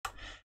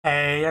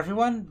Hey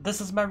everyone,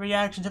 this is my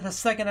reaction to the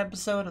second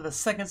episode of the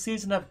second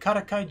season of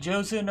Karakai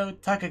Jouzu no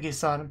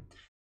Takagi-san.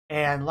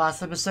 And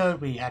last episode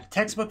we had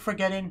textbook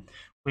forgetting,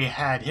 we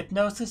had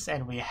hypnosis,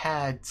 and we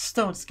had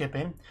stone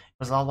skipping. It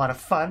was all a lot of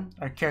fun.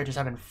 Our characters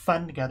having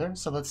fun together,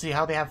 so let's see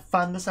how they have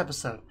fun this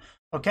episode.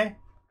 Okay?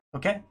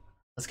 Okay?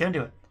 Let's get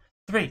into it.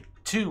 3,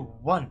 2,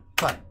 1,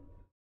 play.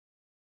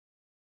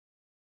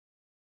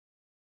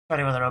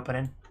 Starting with our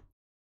opening.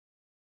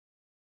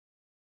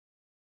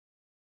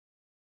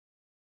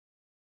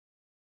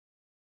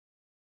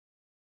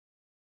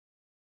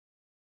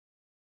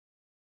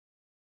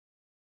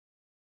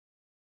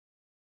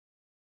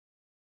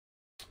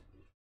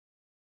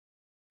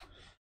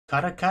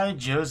 Karakai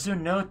Jouzu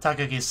no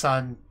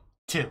Takagi-san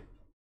 2.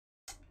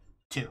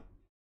 2.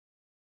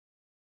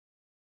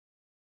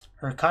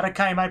 Her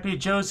Karakai might be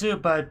Jouzu,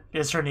 but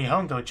is her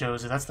Nihongo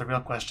Jouzu? That's the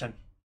real question.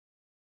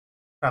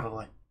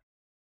 Probably.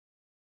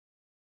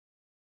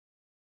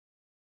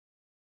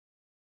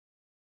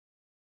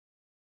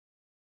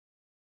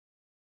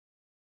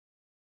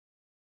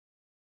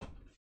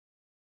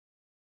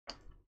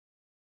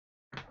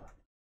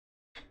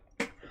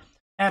 I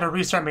had to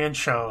restart my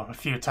intro a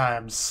few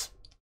times,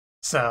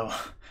 so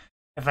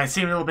if I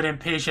seem a little bit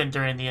impatient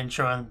during the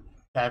intro,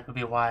 that would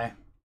be why.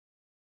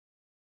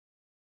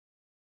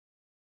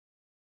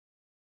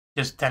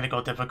 Just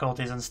technical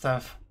difficulties and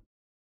stuff.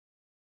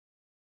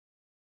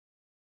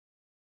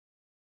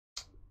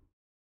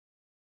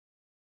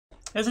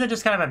 Isn't it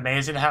just kind of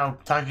amazing how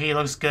Takagi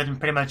looks good in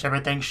pretty much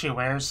everything she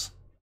wears?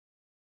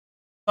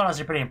 It's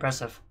honestly pretty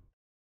impressive.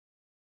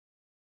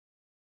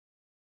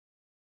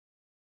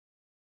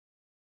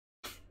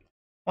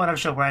 Wonder if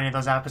she'll wear any of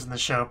those outfits in the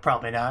show.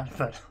 Probably not,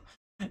 but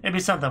it'd be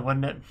something,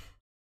 wouldn't it?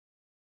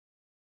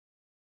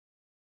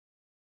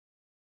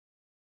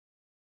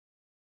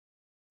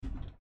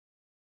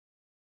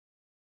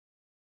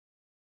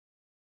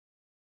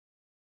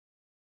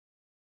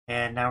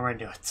 And now we're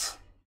into it.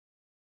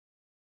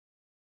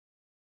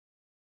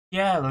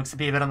 Yeah, it looks to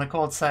be a bit on the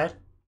cold side.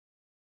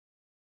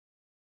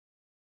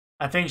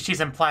 I think she's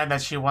implying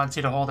that she wants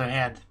you to hold her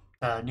hand,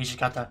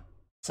 Nishikata.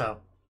 So,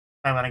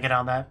 I want to get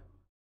on that.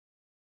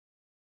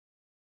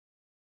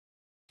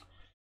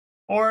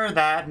 Or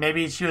that,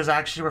 maybe she was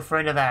actually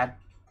referring to that.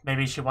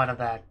 Maybe she wanted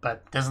that,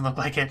 but doesn't look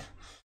like it.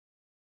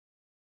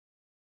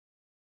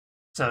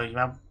 So,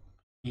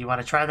 you want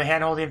to try the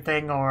hand-holding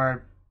thing,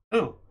 or...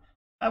 Ooh,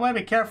 I want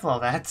to be careful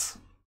of that.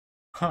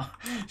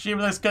 She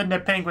looks good in a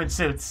penguin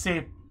suit.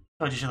 See?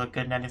 Told you she looked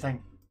good in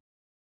anything.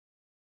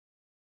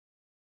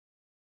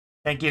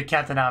 Thank you,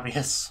 Captain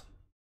Obvious.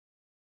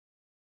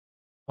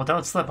 Well,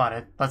 don't slip on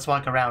it. Let's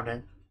walk around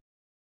it.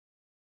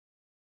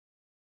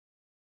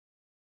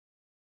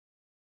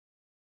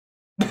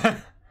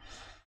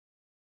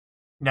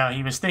 No,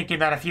 he was thinking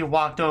that if you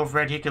walked over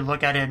it, he could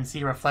look at it and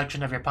see a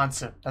reflection of your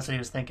pantsu. That's what he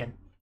was thinking.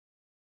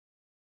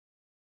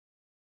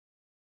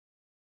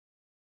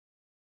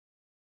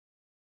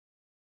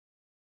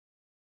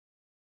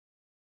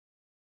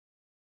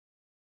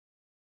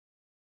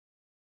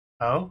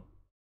 Oh?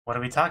 What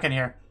are we talking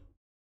here?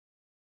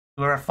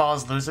 Whoever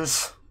falls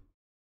loses?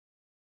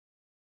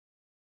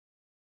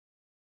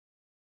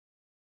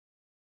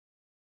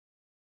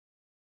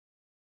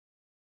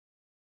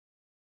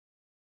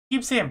 You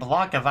keep saying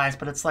block of ice,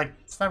 but it's like,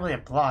 it's not really a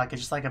block,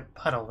 it's just like a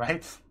puddle,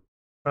 right?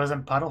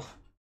 Frozen puddle.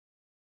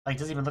 Like, it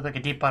doesn't even look like a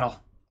deep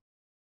puddle.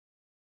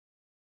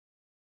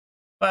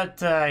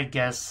 But I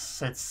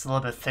guess it's a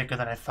little bit thicker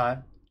than I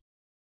thought.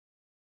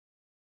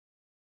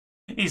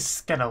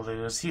 He's gonna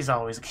lose. He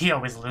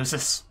always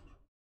loses.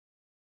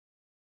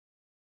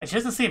 It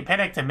doesn't seem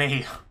panicked to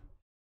me.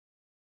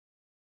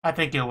 I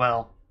think you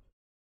will.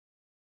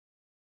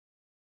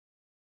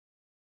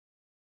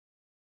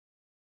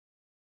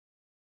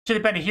 Should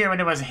have been here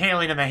when it was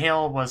hailing and the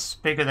hail was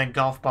bigger than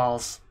golf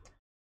balls.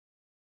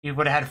 You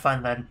would have had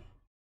fun then.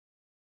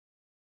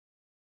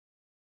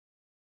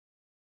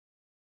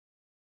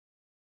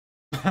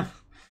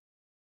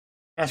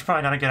 That's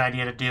probably not a good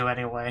idea to do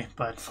anyway,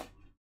 but...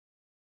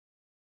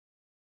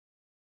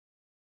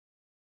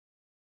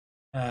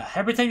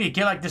 every time you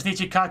get like this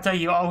Nichikata,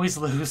 you always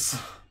lose.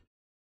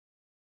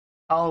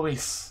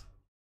 Always.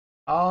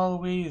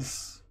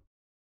 Always.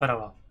 But oh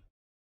well.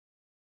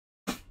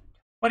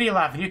 What are you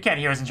laughing? You can't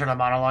hear his internal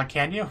monologue,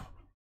 can you?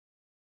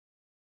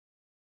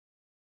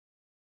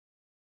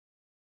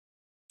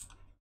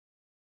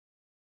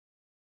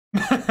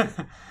 You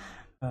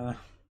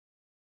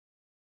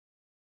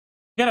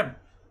gotta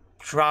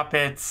drop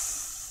it.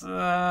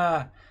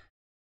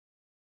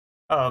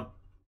 Oh,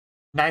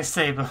 nice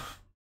save.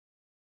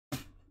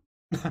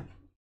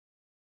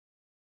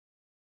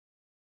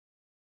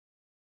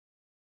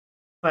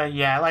 But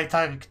yeah, I like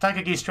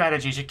Takagi's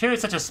strategy. She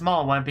carries such a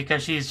small one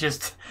because she's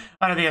just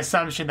under the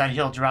assumption that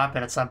he'll drop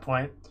it at some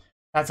point.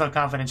 That's how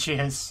confident she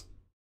is.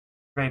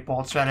 Great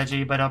bold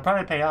strategy, but it'll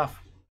probably pay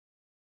off.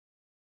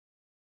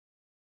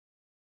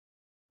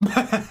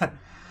 There's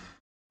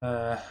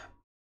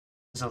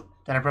an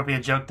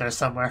inappropriate joke there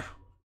somewhere.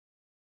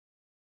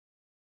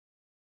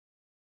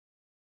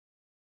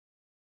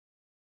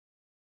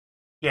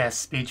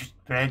 Yes, be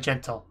very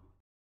gentle.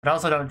 But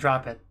also don't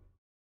drop it.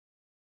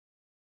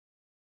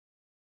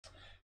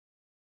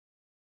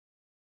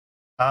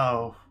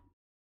 Oh.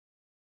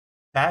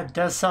 That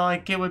does sound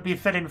like it would be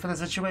fitting for the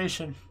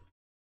situation.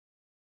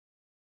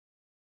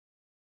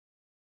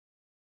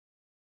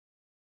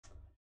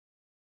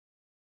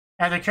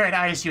 After carrying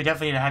ice, you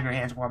definitely need to have your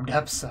hands warmed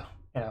up, so,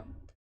 you know.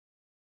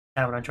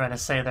 Kind of what I'm trying to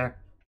say there.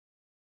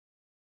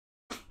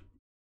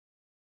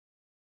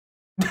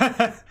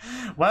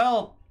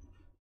 Well,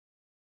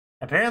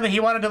 apparently he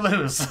wanted to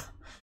lose.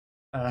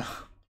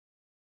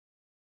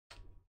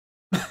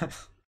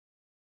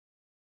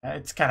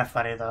 It's kind of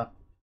funny, though.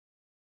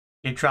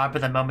 You drop it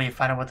the moment you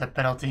find out what the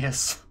penalty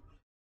is.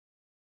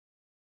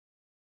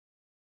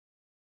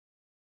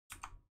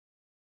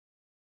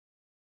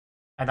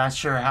 I'm not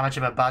sure how much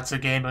of a Batsu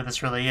game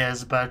this really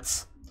is,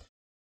 but...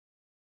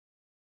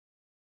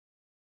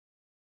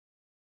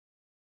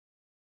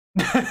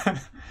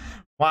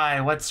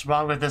 Why? What's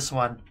wrong with this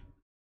one?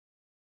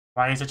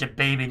 Why are you such a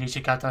baby,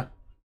 Nishikata?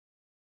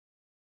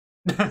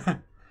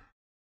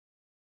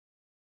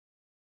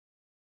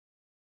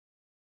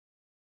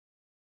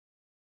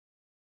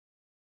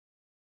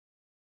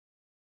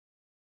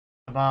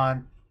 Come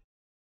on.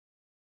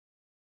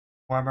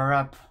 Warm her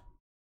up.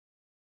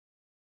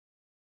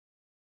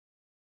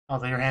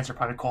 Although your hands are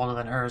probably colder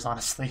than hers,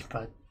 honestly,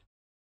 but...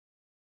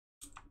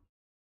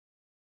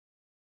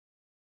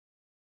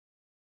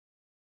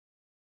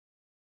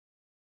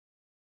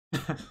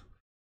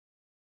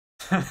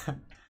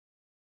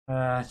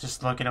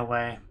 Just looking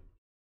away.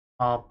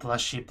 All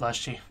blushy,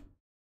 blushy.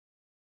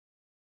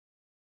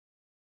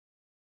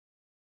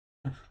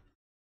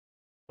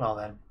 Well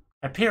then.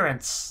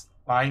 Appearance.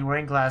 Why are you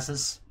wearing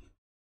glasses?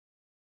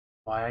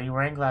 Why are you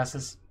wearing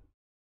glasses?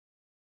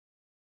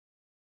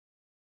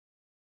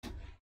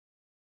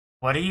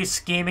 What are you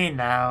scheming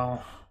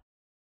now?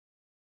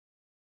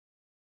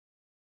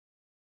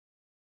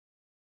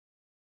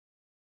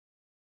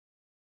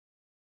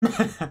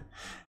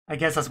 I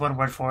guess that's one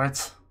word for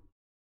it.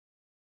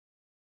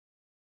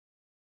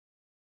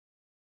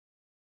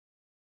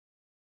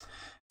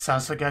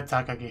 Sasuga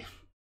Takagi.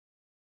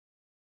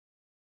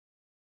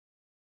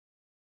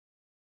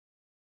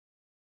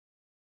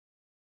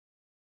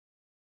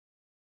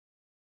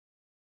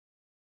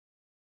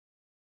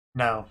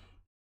 No.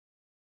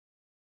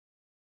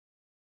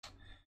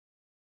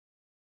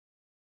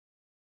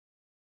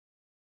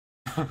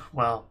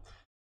 Well,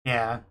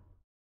 yeah.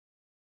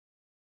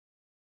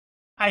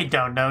 I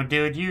don't know,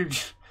 dude. You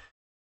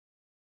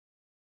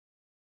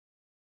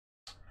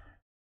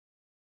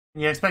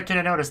expect her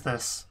to notice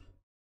this?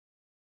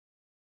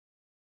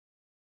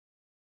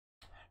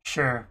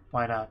 Sure,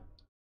 why not?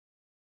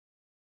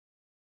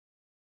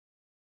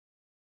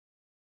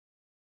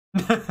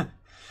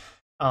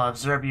 I'll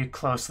observe you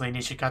closely,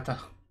 Nishikata.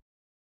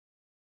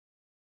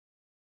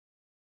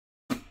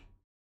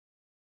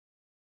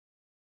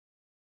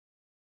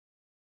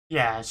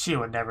 Yeah, she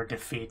would never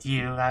defeat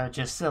you. That was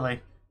just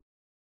silly.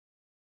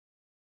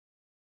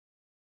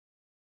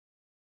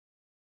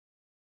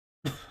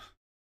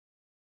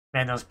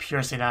 Man, those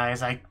piercing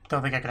eyes. I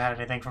don't think I could have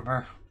anything from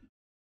her.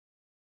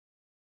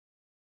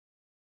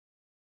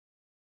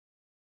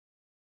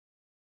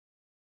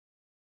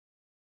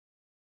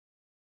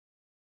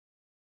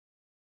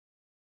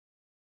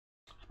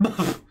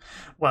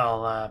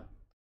 Well,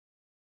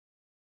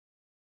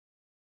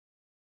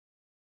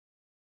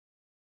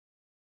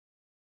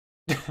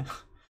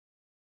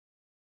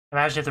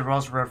 imagine if the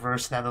roles were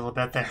reversed that little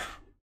bit there.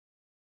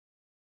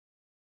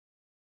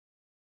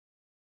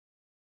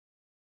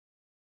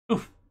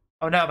 Oof.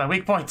 Oh no, my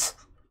weak points.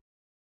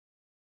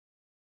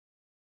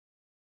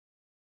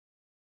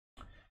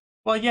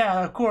 Well,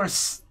 yeah, of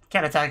course.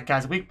 Can't attack a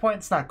guy's weak point.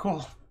 It's not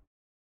cool.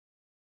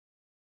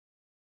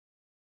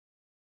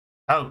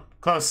 Oh,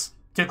 close.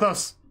 Too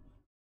close.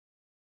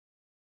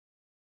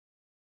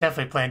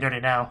 Definitely playing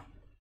dirty now.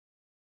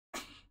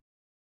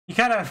 You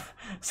kind of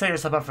set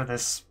yourself up for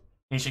this,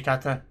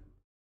 Nishikata.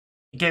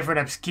 You gave her an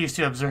excuse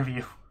to observe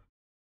you.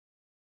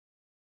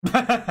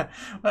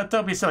 Well,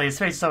 don't be silly. His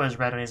face is always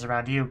red when he's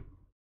around you.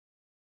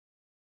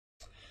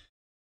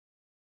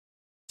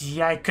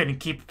 Yeah, I couldn't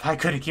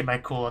keep my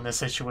cool in this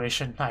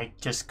situation. I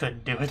just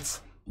couldn't do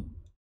it.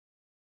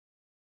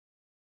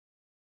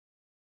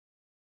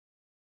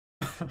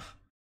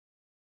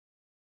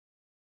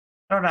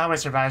 I don't know how I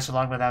survived so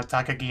long without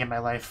Takagi in my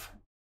life.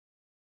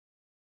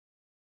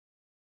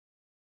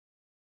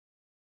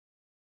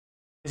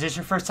 Is this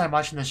your first time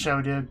watching the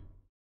show, dude?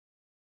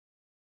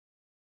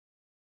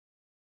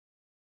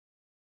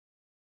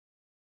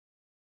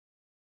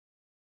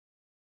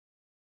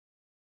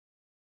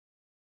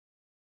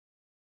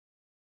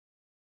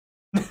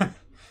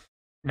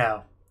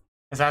 No.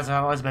 His eyes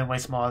have always been way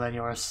smaller than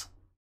yours.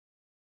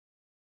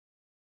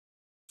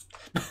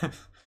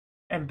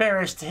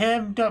 Embarrassed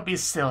him? Don't be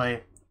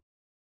silly.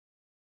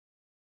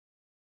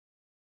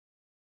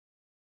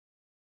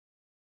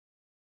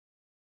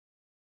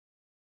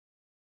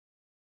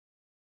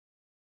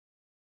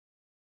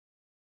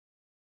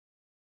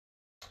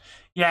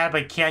 Yeah,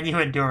 but can you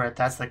endure it?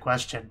 That's the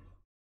question.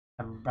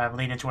 I'm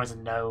leaning towards a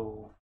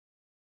no.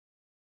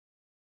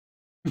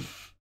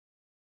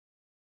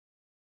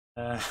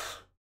 uh,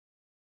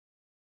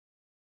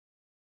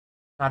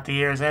 Not the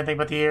ears, anything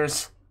but the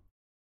ears.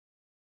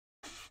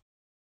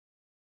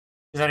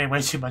 He's having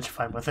way too much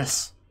fun with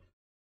this.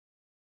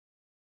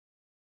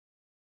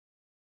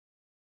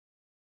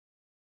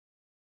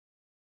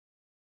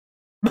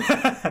 Look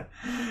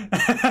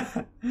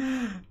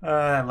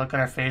at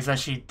her face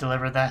as she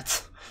delivered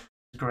that.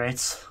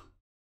 Great.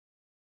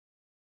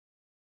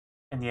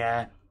 And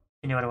yeah,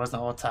 you knew what it was the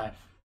whole time.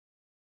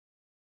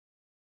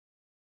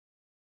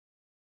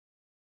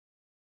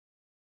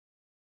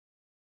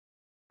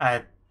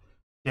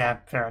 Yeah,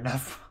 fair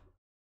enough.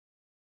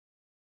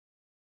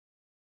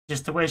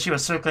 Just the way she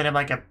was circling him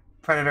like a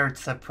predator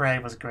to prey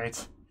was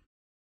great.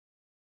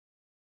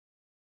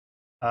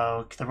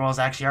 Oh, the roles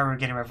actually are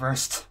getting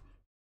reversed.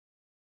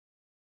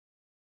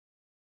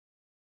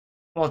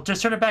 Well,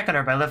 just turn it back on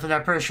her by lifting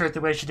up her shirt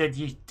the way she did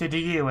to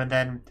you, and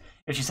then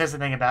if she says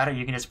something about it,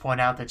 you can just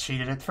point out that she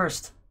did it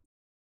first.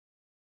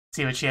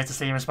 See what she has to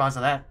say in response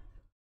to that.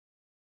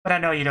 But I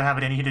know you don't have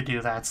it in you to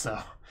do that,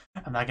 so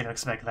I'm not going to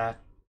expect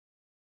that.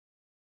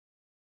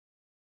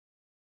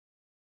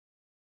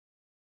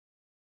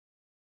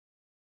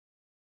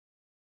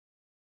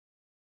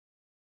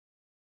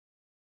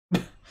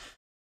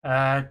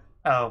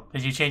 Oh,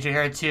 did you change your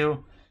hair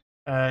too?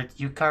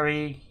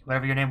 Yukari,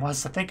 whatever your name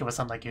was. I think it was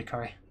something like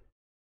Yukari.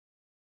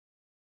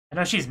 I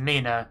know she's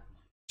Mina.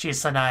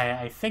 She's Sanai.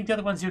 I think the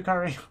other one's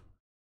Yukari.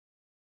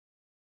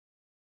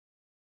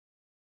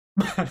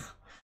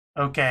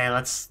 Okay,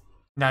 let's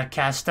not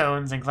cast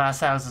stones in glass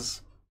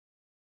houses.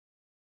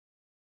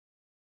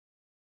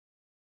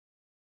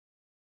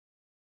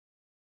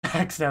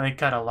 Accidentally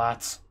cut a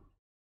lot.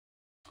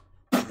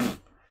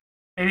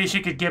 Maybe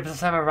she could give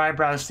some of her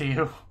eyebrows to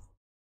you.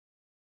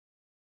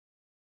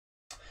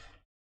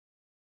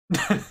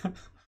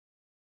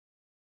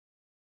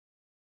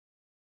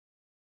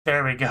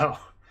 There we go.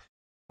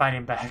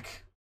 Fighting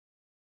back.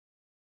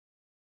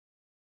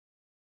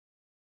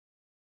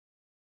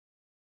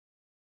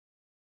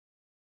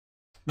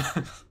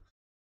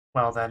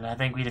 Well then, I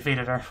think we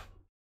defeated her.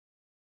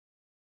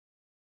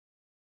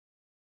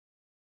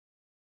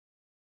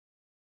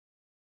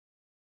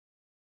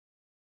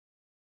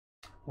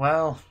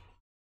 Well,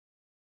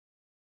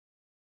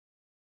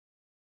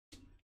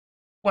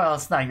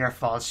 it's not your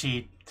fault.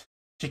 She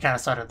kind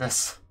of started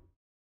this.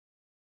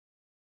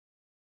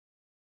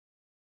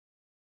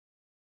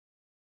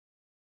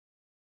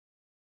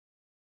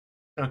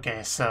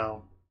 Okay,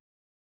 so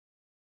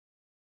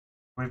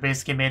we're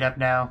basically made up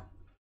now.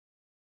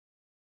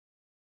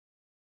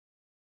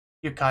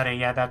 Yukari,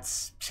 yeah,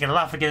 she's gonna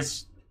laugh again.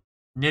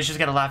 Knew she was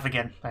gonna laugh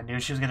again. I knew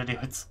she was gonna do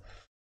it.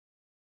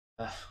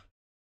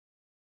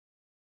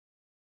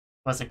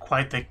 Wasn't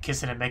quite the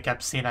kissing and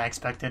makeup scene I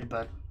expected,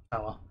 but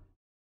oh well.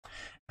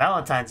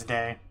 Valentine's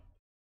Day.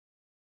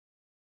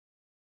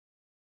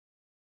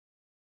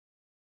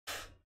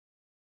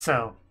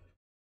 So,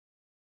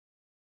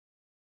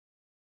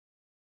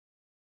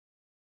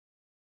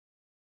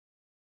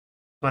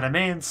 what it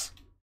means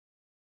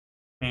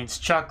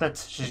chocolate.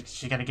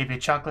 She's gonna give you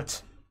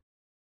chocolate,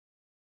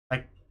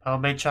 like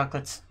homemade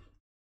chocolate.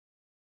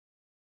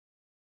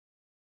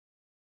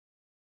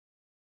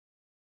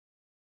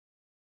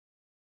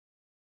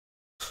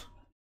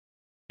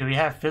 Do we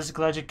have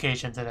physical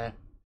education today?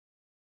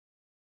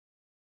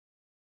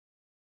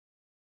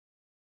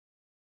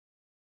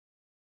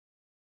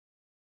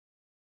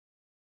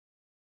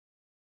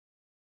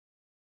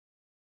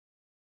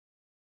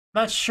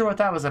 Not sure what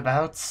that was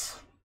about.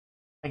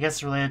 I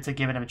guess related to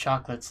giving him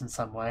chocolates in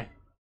some way.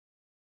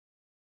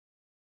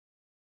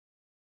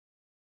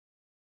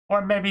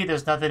 Or maybe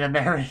there's nothing in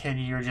there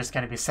and you're just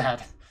gonna be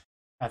sad.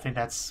 I think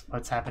that's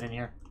what's happening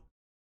here.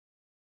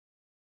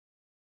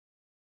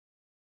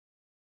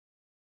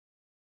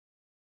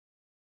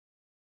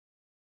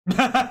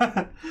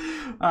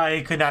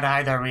 I could not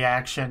hide that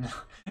reaction.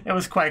 It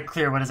was quite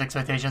clear what his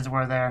expectations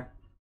were there.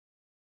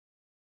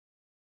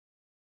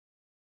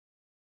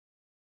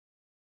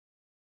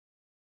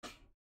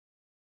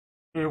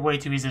 You're way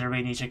too easy to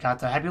read,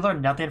 Nishikata. Have you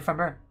learned nothing from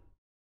her?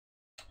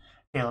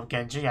 Tale of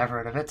Genji, I've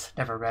heard of it.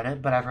 Never read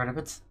it, but I've heard of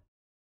it.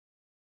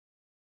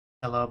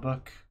 Hello,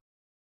 book.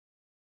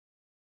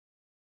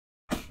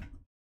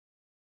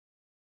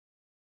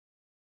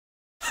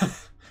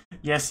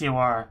 Yes, you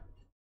are.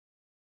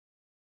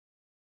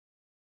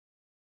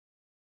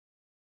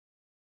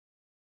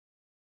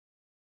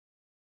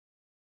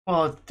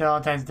 Well,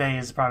 Valentine's Day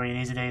is probably an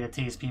easy day to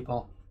tease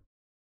people.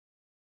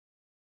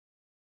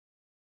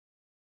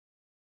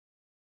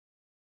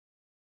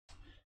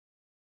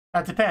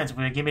 That depends.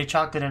 Will you give me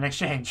chocolate in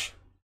exchange?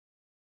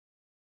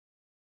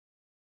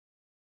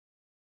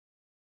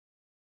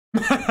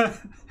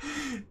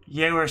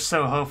 You were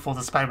so hopeful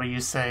despite what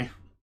you say.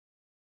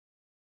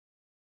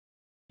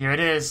 Here it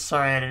is.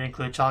 Sorry I didn't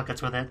include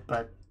chocolates with it,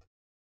 but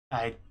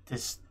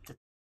this is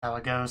how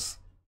it goes.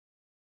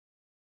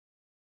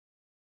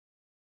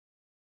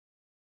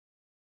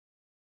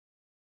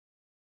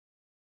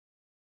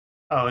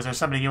 Oh, is there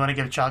somebody you want to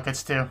give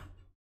chocolates to?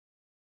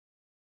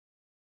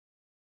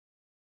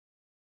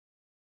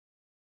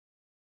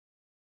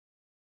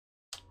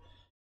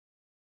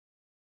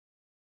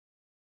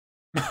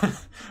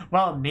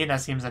 Well, Mina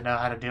seems to know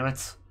how to do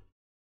it.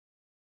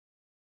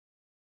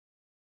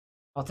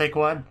 I'll take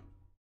one.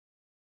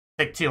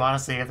 Take two,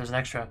 honestly, if there's an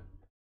extra.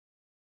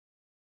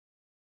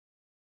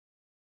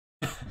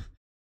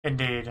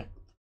 Indeed.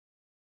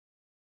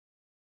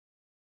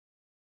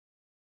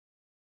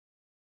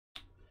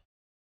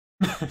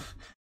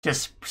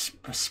 Just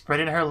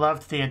spreading her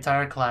love to the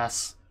entire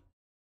class.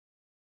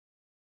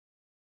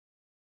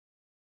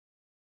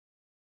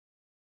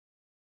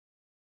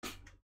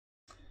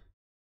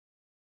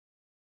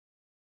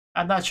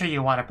 I'm not sure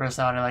you want a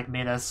personality like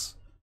Mina's.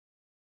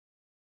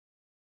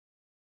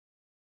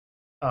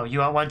 Oh, you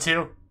want one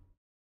too?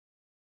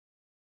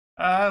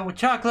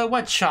 Chocolate?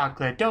 What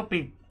chocolate? Don't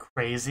be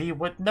crazy.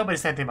 What? Nobody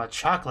said anything about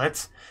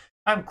chocolates.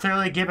 I'm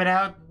clearly giving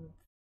out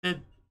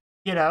the,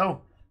 you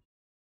know.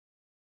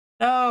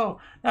 No,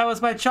 that was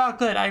my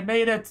chocolate. I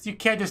made it. You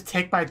can't just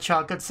take my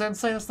chocolate,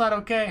 Sensei. That's not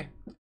okay.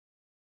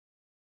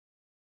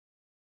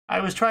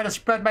 I was trying to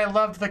spread my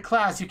love to the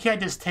class. You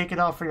can't just take it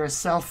all for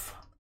yourself.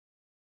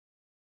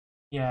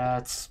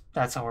 Yeah,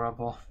 that's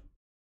horrible.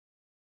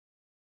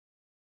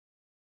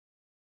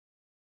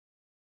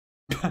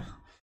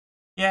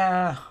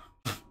 Yeah.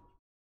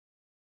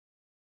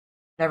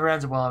 Never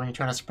ends well when you're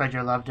trying to spread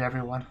your love to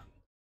everyone.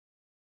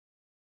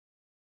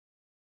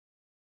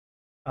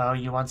 Oh,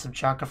 you want some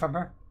chocolate from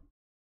her?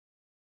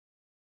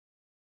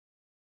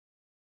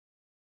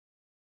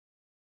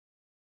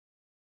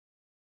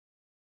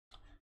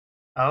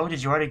 Oh,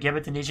 did you already give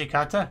it to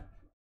Nishikata? Is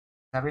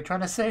that what you're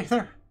trying to say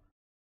there?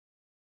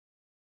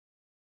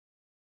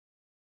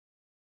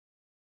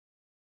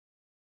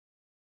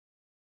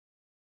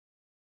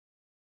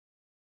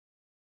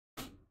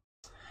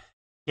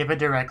 Give it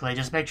directly.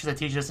 Just make sure the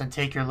teacher doesn't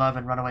take your love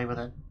and run away with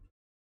it.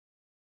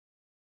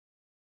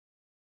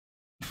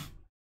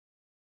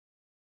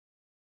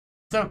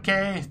 It's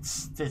okay.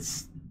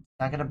 It's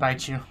not gonna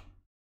bite you.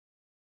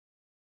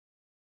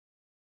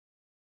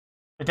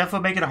 It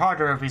definitely make it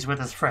harder if he's with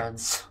his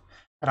friends.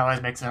 That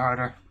always makes it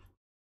harder.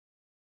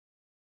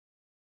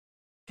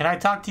 Can I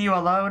talk to you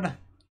alone?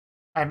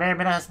 I may or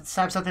may not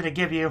have something to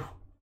give you.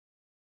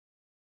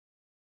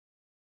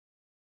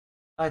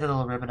 I like the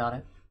little ribbon on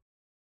it.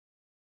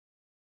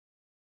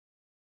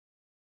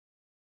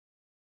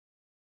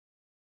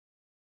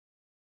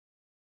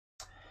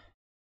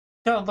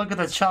 Don't look at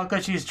the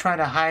chocolate she's trying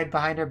to hide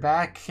behind her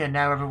back, and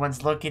now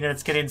everyone's looking and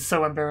it's getting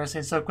so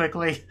embarrassing so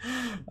quickly.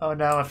 Oh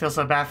no, I feel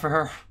so bad for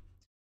her.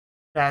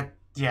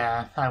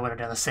 Yeah, I would have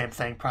done the same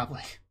thing,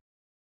 probably.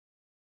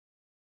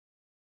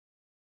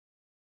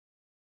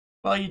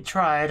 Well, you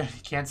tried.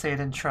 You can't say you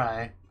didn't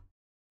try.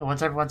 But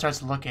once everyone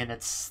starts looking,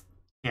 it's,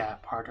 yeah,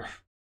 harder.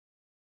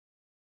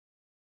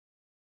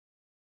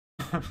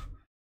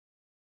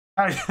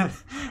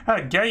 How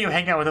dare you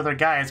hang out with other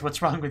guys?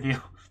 What's wrong with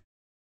you?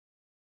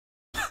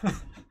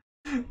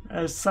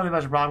 There's something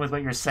much wrong with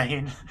what you're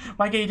saying.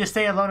 Why can't you just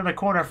stay alone in a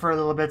corner for a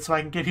little bit so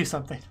I can give you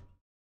something?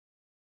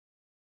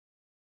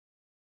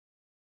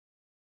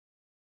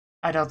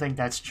 I don't think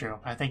that's true.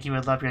 I think you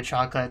would love your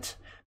chocolate,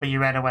 but you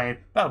ran away.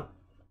 Oh.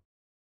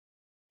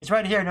 He's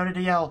right here, no need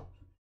to yell.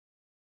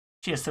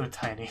 She is so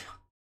tiny.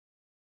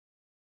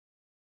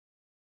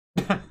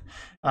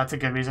 That's a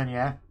good reason,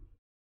 yeah.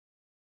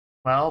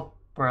 Well,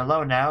 we're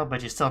alone now,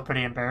 but you're still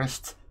pretty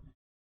embarrassed.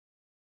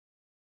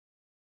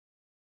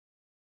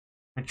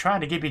 I'm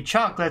trying to give you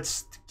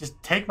chocolates.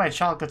 Just take my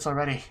chocolates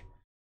already.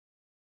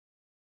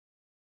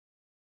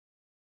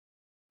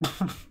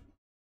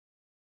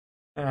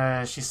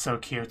 She's so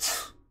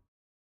cute.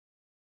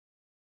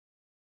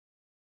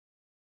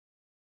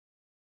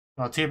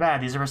 Well, too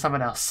bad. These are for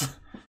someone else.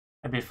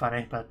 That'd be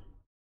funny, but...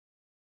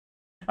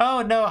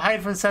 Oh, no,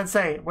 hide from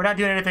Sensei. We're not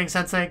doing anything,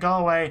 Sensei. Go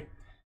away.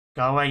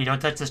 Go away. You don't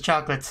touch this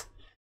chocolate.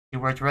 You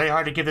worked really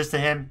hard to give this to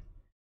him.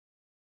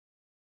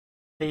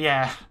 But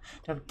yeah,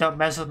 don't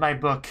mess with my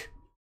book.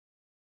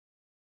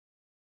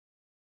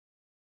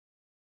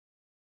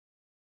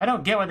 I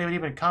don't get why they would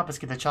even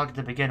confiscate the chocolate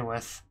to begin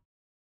with.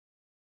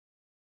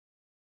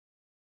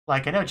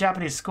 Like, I know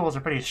Japanese schools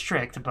are pretty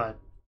strict, but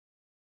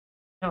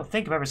I don't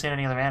think I've ever seen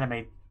any other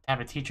anime have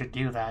a teacher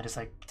do that. Just,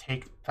 like,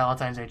 take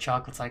Valentine's Day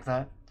chocolates like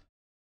that.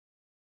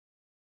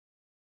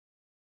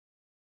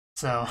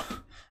 So,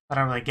 I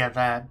don't really get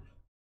that.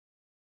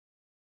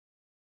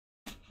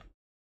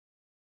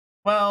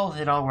 Well,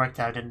 it all worked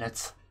out, didn't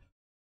it?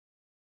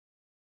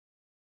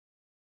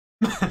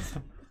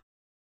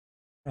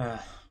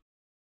 Are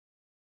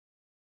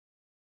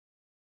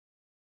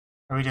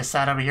we just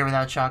sat over here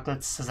without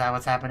chocolates? Is that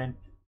what's happening?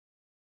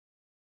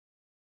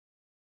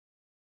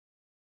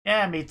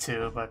 Yeah, me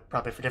too, but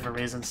probably for different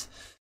reasons.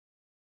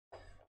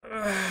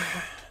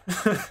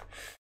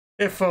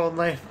 If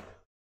only.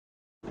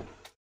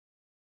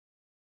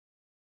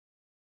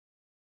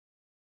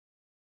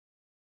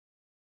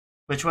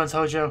 Which one's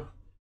Hojo?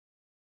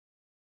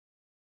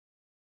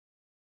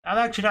 I'm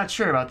actually not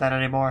sure about that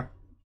anymore.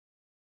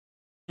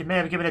 He may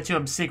have given it to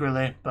him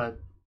secretly, but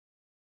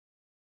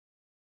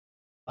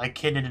like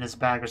hidden in his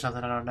bag or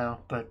something, I don't know.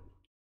 But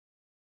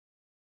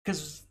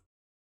because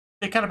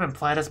they kind of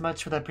implied as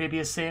much for that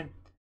previous scene.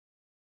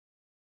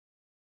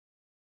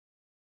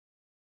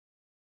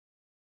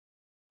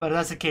 But if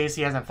that's the case,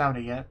 he hasn't found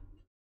it yet.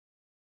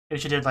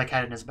 Maybe she did like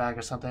hide it in his bag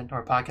or something,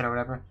 or pocket or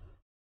whatever.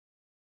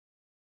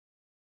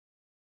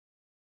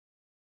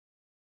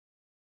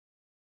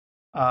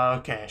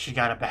 Okay, she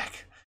got it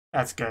back.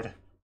 That's good.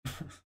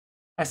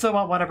 I still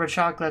want one of her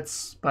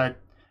chocolates, but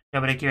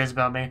nobody cares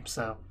about me,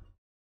 so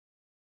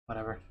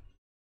whatever.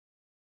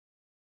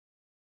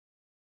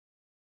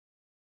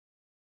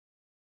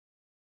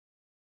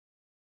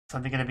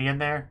 Something gonna be in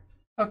there?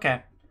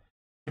 Okay.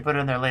 You put it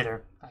in there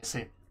later. I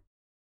see.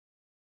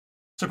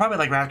 So probably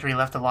like right after he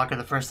left the locker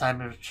the first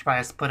time, she probably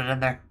has to put it in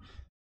there.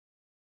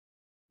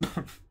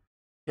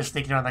 Just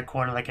sneaking around that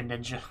corner like a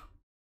ninja.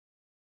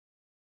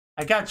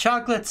 I got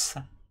chocolates!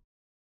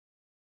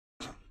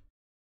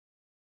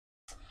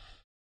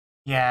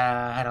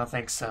 Yeah, I don't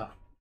think so.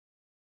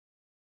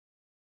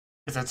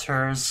 Because it's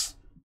hers.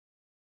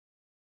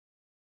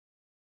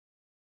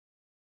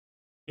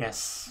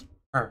 Yes,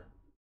 her.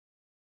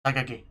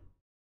 Takagi.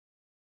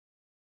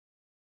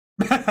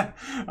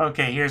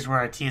 Okay, here's where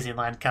our teasing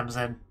line comes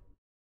in.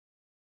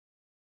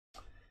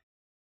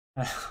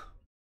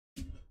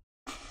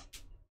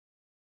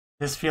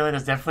 This feeling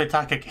is definitely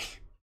Takagi.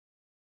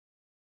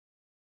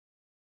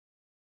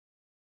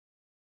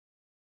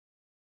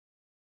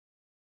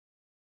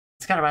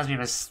 This kind of reminds me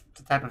of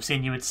the type of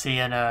scene you would see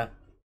in a...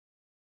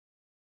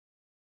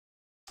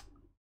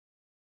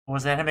 What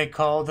was the anime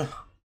called?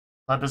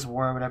 Love is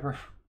War or whatever.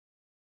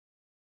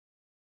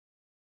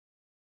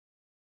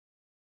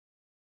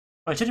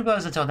 Well, I didn't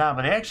realize until now,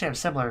 but they actually have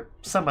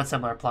somewhat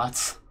similar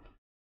plots.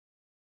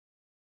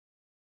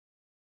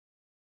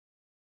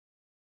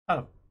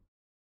 Oh.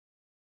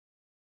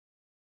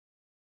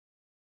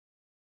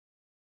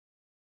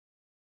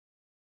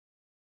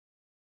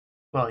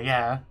 Well,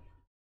 yeah.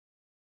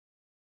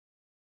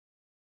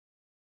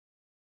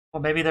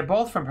 Well, maybe they're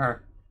both from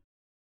her.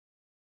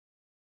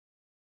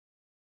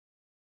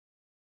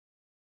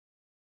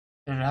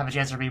 I didn't have a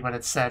chance to read what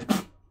it said.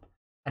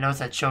 I know it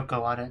said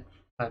Choco on it,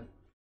 but...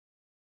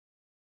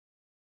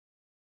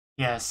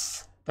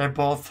 Yes, they're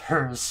both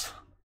hers,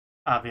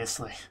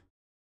 obviously.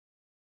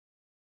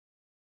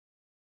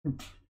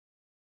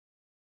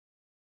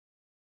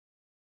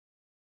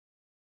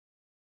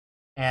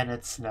 And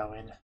it's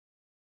snowing.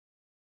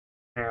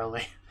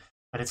 Barely,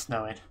 but it's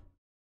snowing.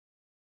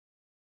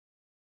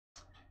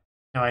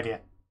 No idea.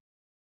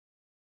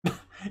 And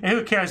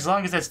who cares? As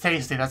long as it's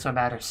tasty, that's what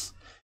matters.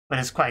 But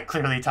it's quite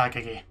clearly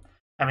Takagi.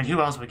 I mean, who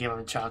else would give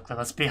him chocolate?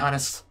 Let's be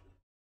honest.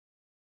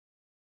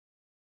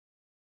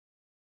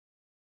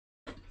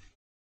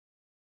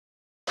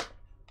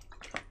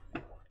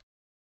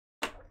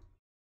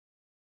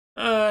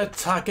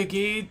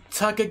 Takagi.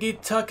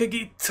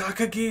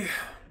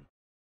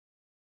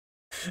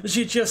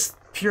 She just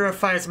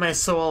purifies my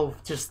soul.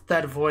 Just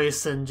that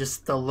voice and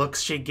just the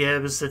looks she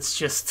gives. It's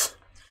just...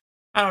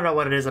 I don't know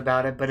what it is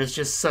about it, but it's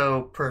just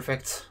so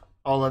perfect.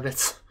 All of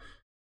it.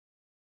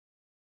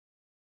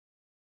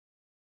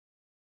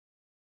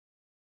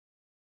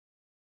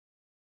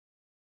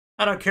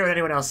 I don't care what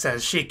anyone else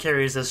says. She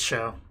carries this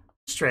show.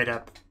 Straight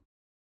up.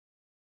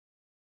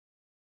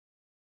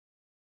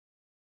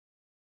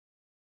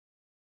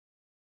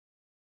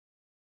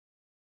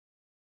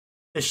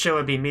 This show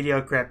would be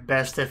mediocre at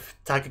best if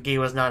Takagi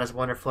was not as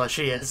wonderful as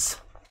she is.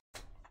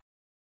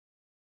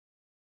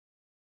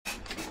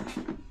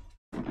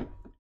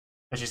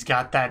 But she's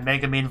got that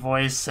Megumin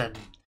voice, and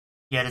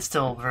yet it's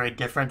still very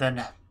different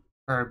than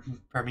her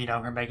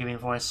Megumin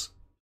voice.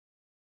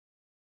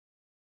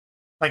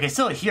 Like, I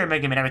still hear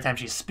Megumin every time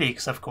she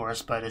speaks, of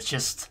course, but it's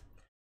just...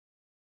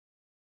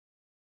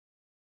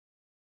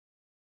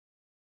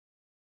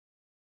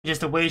 Just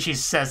the way she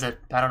says it,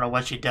 I don't know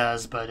what she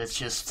does, but it's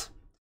just...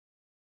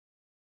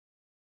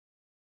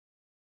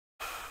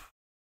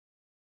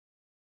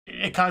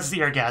 It causes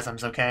the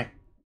orgasms, okay?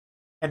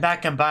 And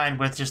that combined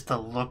with just the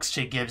looks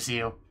she gives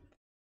you.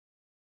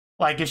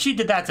 Like, if she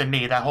did that to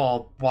me, that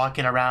whole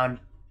walking around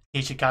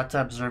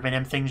Nishikata observing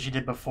him thing she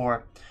did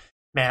before,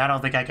 man, I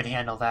don't think I could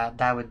handle that.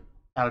 That would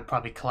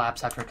probably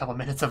collapse after a couple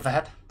minutes of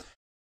that.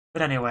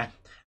 But anyway,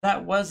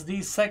 that was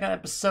the second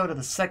episode of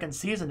the second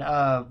season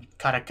of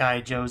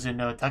Karakai Jouzu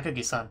no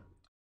Takagi-san.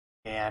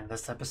 And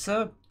this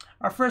episode,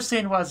 our first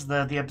scene was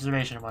the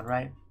observation one,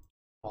 right?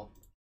 Well,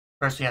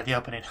 first we had the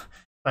opening,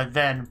 but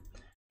then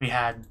we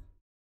had...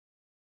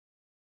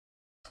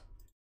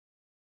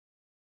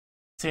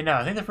 See, no,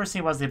 I think the first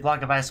scene was the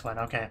block of ice one.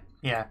 Okay,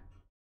 yeah.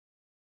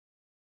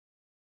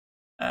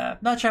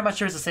 Not sure how much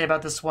there is to say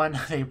about this one.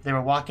 They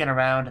were walking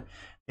around.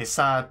 They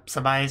saw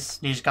some ice.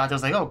 Nishikata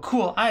was like, oh,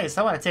 cool, ice.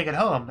 I want to take it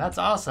home. That's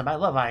awesome. I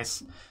love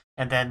ice.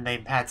 And then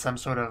they had some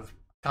sort of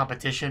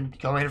competition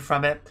going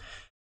from it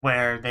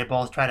where they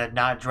both try to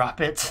not drop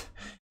it.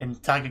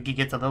 And Takagi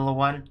gets a little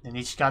one, and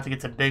Nishikata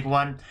gets a big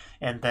one.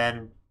 And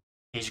then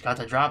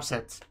Nishikata drops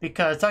it.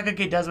 Because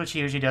Takagi does what she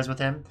usually does with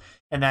him,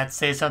 and that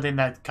says something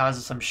that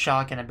causes some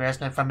shock and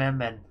embarrassment from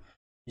him, and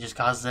it just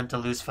causes him to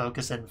lose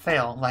focus and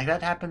fail. Like,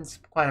 that happens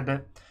quite a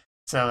bit.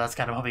 So that's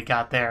kind of what we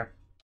got there.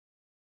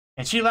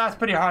 And she laughed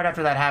pretty hard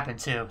after that happened,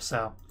 too,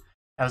 so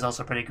that was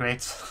also pretty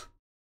great.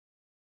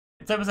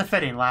 It was a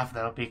fitting laugh,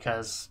 though,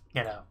 because,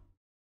 you know,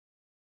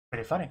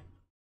 pretty funny.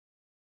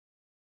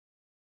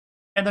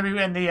 And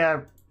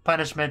the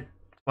punishment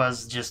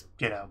was just,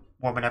 you know,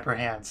 warming up her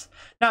hands.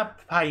 Not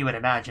how you would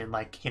imagine,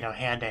 like, you know,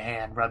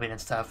 hand-to-hand rubbing and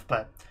stuff,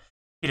 but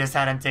he just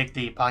had him take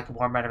the pocket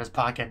warmer out of his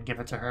pocket and give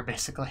it to her,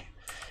 basically.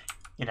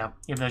 You know,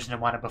 even though she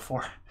didn't want it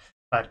before.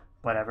 But,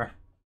 whatever.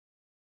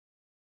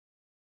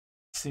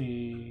 Let's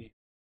see...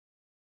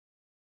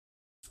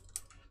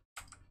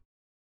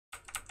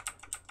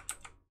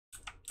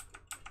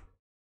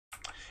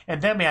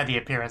 And then we had the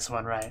appearance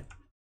one, right?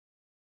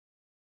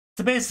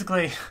 So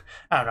basically,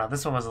 I don't know,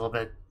 this one was a little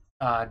bit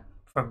odd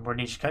from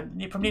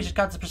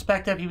Nishikata's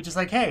perspective. He was just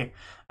like, hey,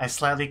 I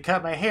slightly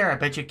cut my hair. I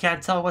bet you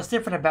can't tell what's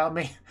different about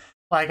me.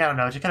 Like, I don't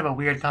know, just kind of a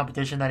weird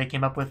competition that he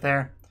came up with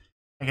there.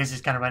 I guess he's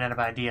kind of running out of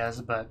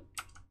ideas, but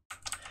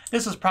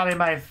this was probably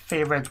my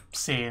favorite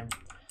scene.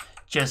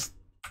 Just,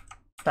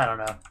 I don't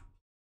know.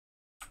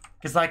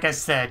 Because like I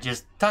said,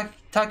 just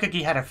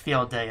Takagi had a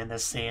field day in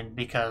this scene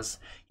because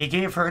he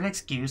gave her an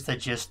excuse to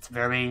just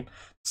very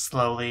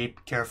slowly,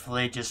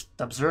 carefully just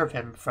observe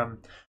him from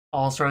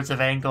all sorts of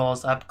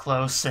angles, up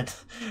close, and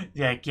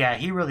yeah,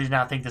 he really did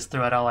not think this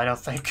through at all, I don't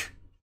think.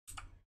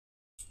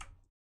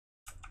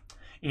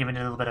 Even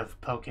a little bit of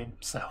poking,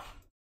 so.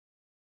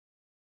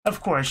 Of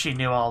course, she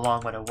knew all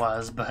along what it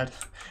was, but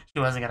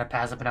she wasn't going to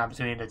pass up an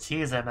opportunity to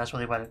tease him. That's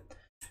really what it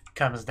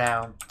comes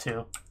down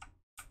to.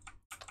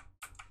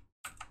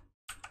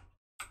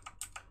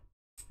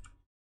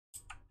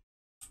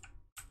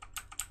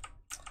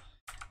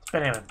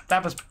 But anyway,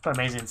 that was an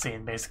amazing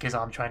scene, basically, is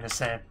all I'm trying to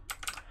say.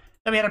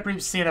 Then we had a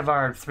brief scene of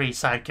our 3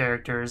 side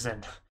characters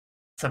and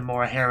some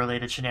more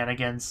hair-related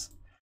shenanigans.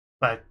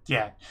 But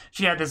yeah,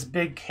 she had this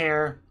big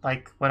hair,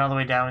 like, went all the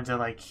way down to,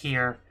 like,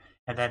 here,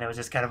 and then it was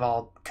just kind of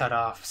all cut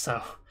off.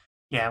 So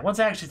yeah, once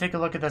I actually take a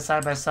look at the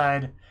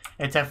side-by-side,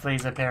 it definitely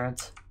is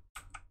apparent.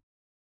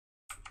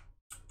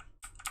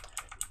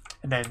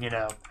 And then, you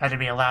know, after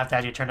being laughed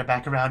at, you turned it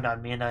back around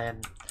on Mina,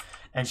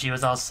 and she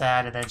was all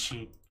sad, and then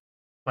she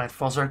went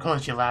full circle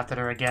and she laughed at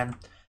her again.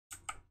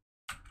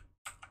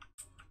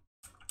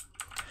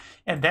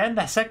 And then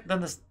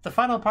the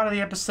final part of the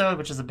episode,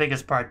 which is the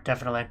biggest part,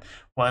 definitely,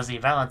 was the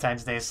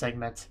Valentine's Day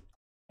segment.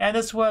 And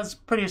this was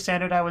pretty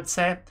standard, I would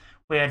say.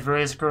 We had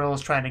various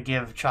girls trying to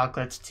give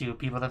chocolates to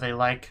people that they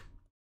like.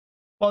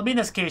 Well, in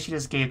Mina's case, she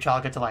just gave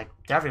chocolate to, like,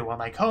 everyone.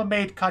 Like,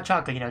 homemade hot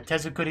chocolate, you know,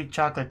 Tezukuri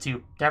chocolate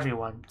to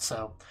everyone.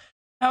 So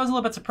that was a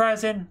little bit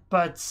surprising,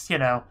 but, you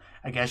know,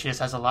 I guess she just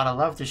has a lot of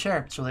love to share.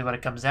 It's really what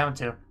it comes down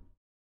to.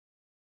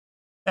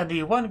 And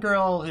the one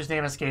girl, whose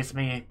name escapes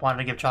me, wanted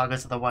to give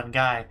chocolates to the one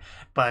guy,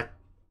 but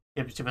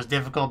it was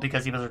difficult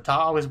because he was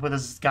always with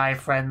his guy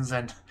friends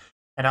and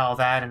all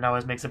that, and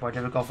always makes it more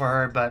difficult for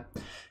her, but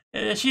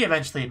she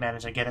eventually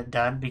managed to get it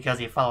done because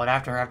he followed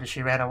after her after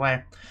she ran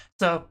away.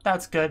 So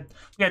that's good.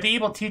 We had the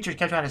evil teacher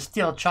kept trying to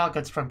steal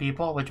chocolates from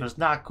people, which was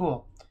not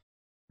cool.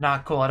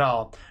 Not cool at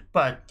all.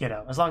 But, you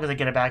know, as long as they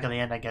get it back in the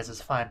end, I guess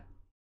it's fine.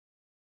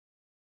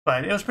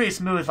 But it was pretty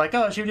smooth, like,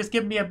 oh, she would just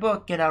give me a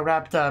book, you know,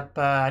 wrapped up.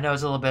 I know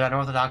it's a little bit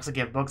unorthodox to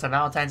give books on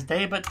Valentine's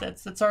Day, but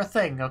it's our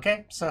thing,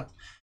 okay? So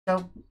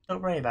don't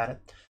worry about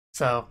it.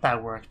 So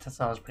that worked.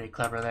 So that was pretty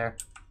clever there.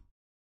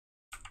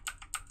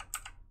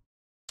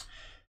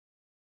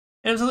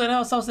 It was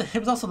also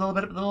a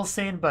little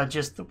scene, but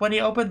just when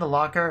he opened the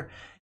locker,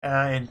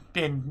 and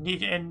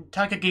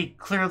Takagi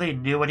clearly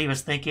knew what he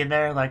was thinking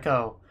there, like,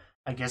 oh,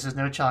 I guess there's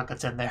no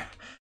chocolates in there.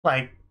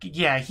 Like,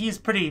 yeah, he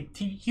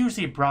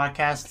usually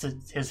broadcasts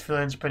his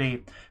feelings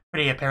pretty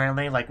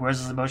apparently, like wears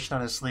his emotion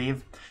on his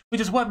sleeve,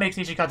 which is what makes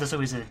Nishikata so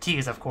easy to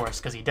tease, of course,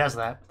 because he does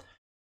that.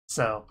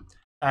 So,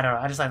 I don't know,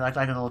 I just like it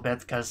a little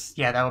bit, because,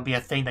 yeah, that would be a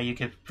thing that you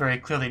could very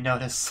clearly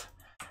notice.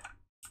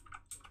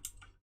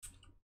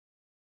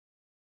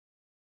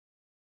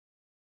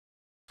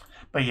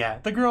 But yeah,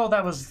 the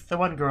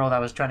one girl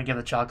that was trying to give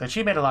the chocolate,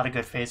 she made a lot of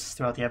good faces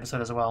throughout the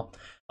episode as well.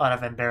 A lot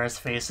of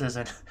embarrassed faces,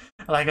 and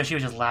I like how she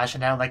was just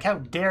lashing out, like, how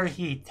dare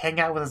he hang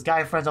out with his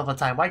guy friends all the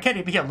time? Why can't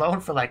he be alone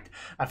for, like,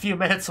 a few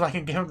minutes so I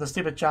can give him the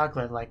stupid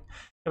chocolate? Like,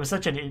 it was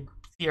such an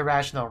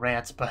irrational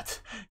rant, but,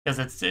 because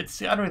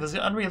it's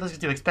unrealistic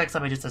to expect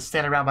somebody just to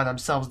stand around by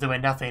themselves doing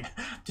nothing,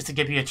 just to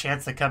give you a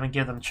chance to come and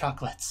give them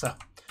chocolate, so,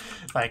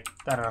 like,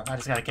 I don't know, I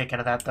just got a kick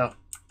out of that, though.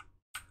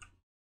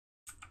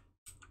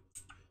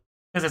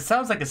 Because it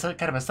sounds like it's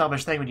kind of a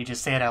selfish thing when you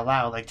just say it out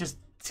loud. Like, just,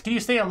 can you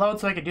stay alone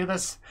so I can do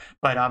this?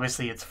 But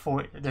obviously,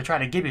 they're trying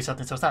to give you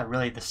something, so it's not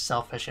really this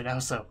selfish, you know?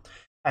 So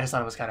I just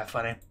thought it was kind of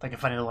funny. Like a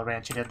funny little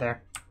rant you did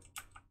there.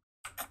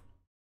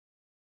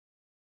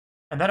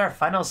 And then our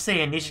final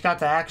scene,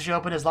 Nishikata actually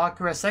opened his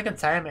locker a second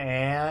time,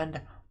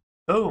 and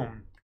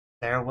boom,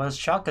 there was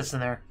chocolates in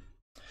there.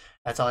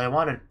 That's all he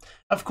wanted.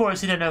 Of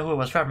course, he didn't know who it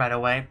was from right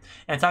away,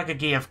 and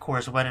Takagi, of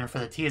course, went in for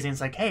the teasing.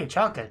 It's like, hey,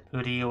 chocolate,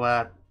 who do you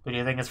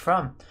think it's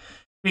from?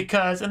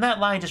 Because, and that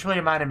line just really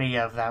reminded me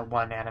of that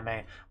one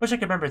anime. Wish I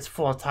could remember its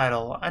full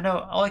title. I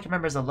know all I can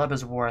remember is the Love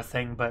is War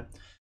thing, but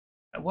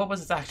what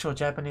was its actual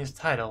Japanese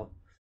title?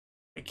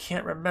 I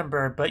can't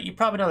remember, but you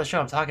probably know the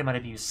show I'm talking about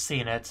if you've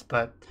seen it.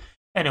 But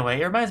anyway,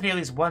 it reminds me of at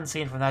least one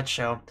scene from that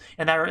show,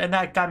 and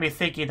that got me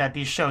thinking that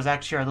these shows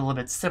actually are a little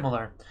bit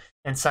similar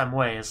in some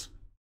ways.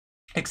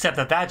 Except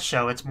that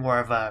show, it's more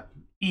of a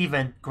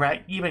even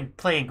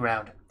playing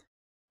ground.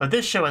 But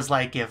this show is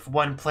like if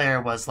one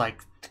player was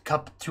like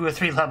 2 or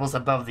 3 levels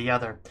above the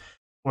other,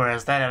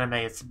 whereas that anime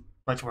it's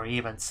much more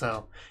even.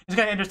 So it's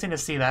kind of interesting to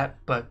see that,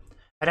 but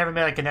I never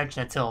made a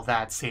connection until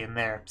that scene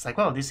there. It's like,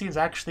 whoa, these shows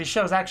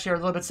actually are a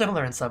little bit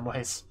similar in some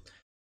ways,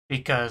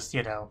 because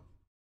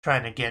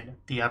trying to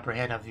get the upper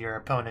hand of your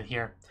opponent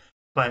here,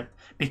 but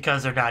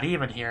because they're not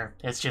even here,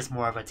 it's just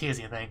more of a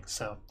teasing thing.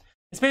 So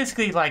it's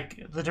basically like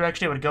the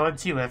direction it would go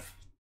into if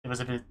it was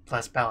a bit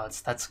less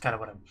balanced. That's kind of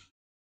what I'm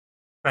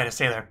trying to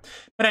say there.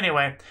 But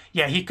anyway,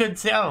 yeah, he couldn't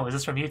say, oh, is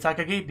this from you,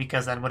 Takagi?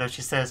 Because then what if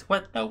she says,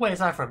 what? No way, it's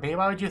not from me.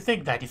 Why would you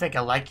think that? You think I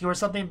like you or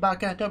something,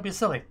 Baka? Don't be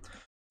silly.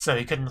 So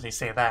he couldn't really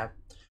say that.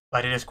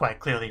 But it is quite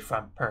clearly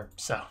from her.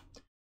 So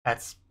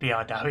that's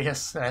beyond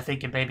obvious. And I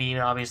think it may be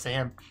even obvious to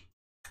him.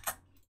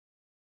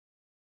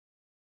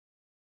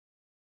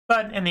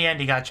 But in the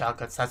end, he got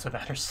chocolates. That's what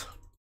matters.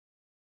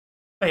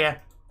 But yeah.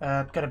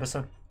 Good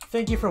episode.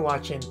 Thank you for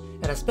watching,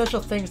 and a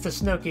special thanks to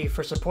Cnouki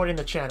for supporting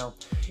the channel.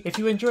 If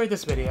you enjoyed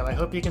this video, I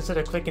hope you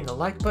consider clicking the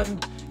like button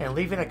and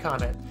leaving a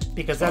comment,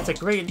 because that's a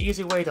great and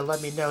easy way to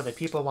let me know that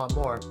people want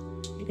more.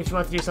 If you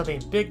want to do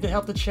something big to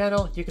help the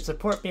channel, you can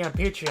support me on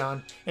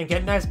Patreon and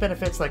get nice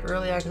benefits like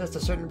early access to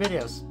certain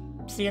videos.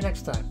 See you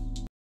next time.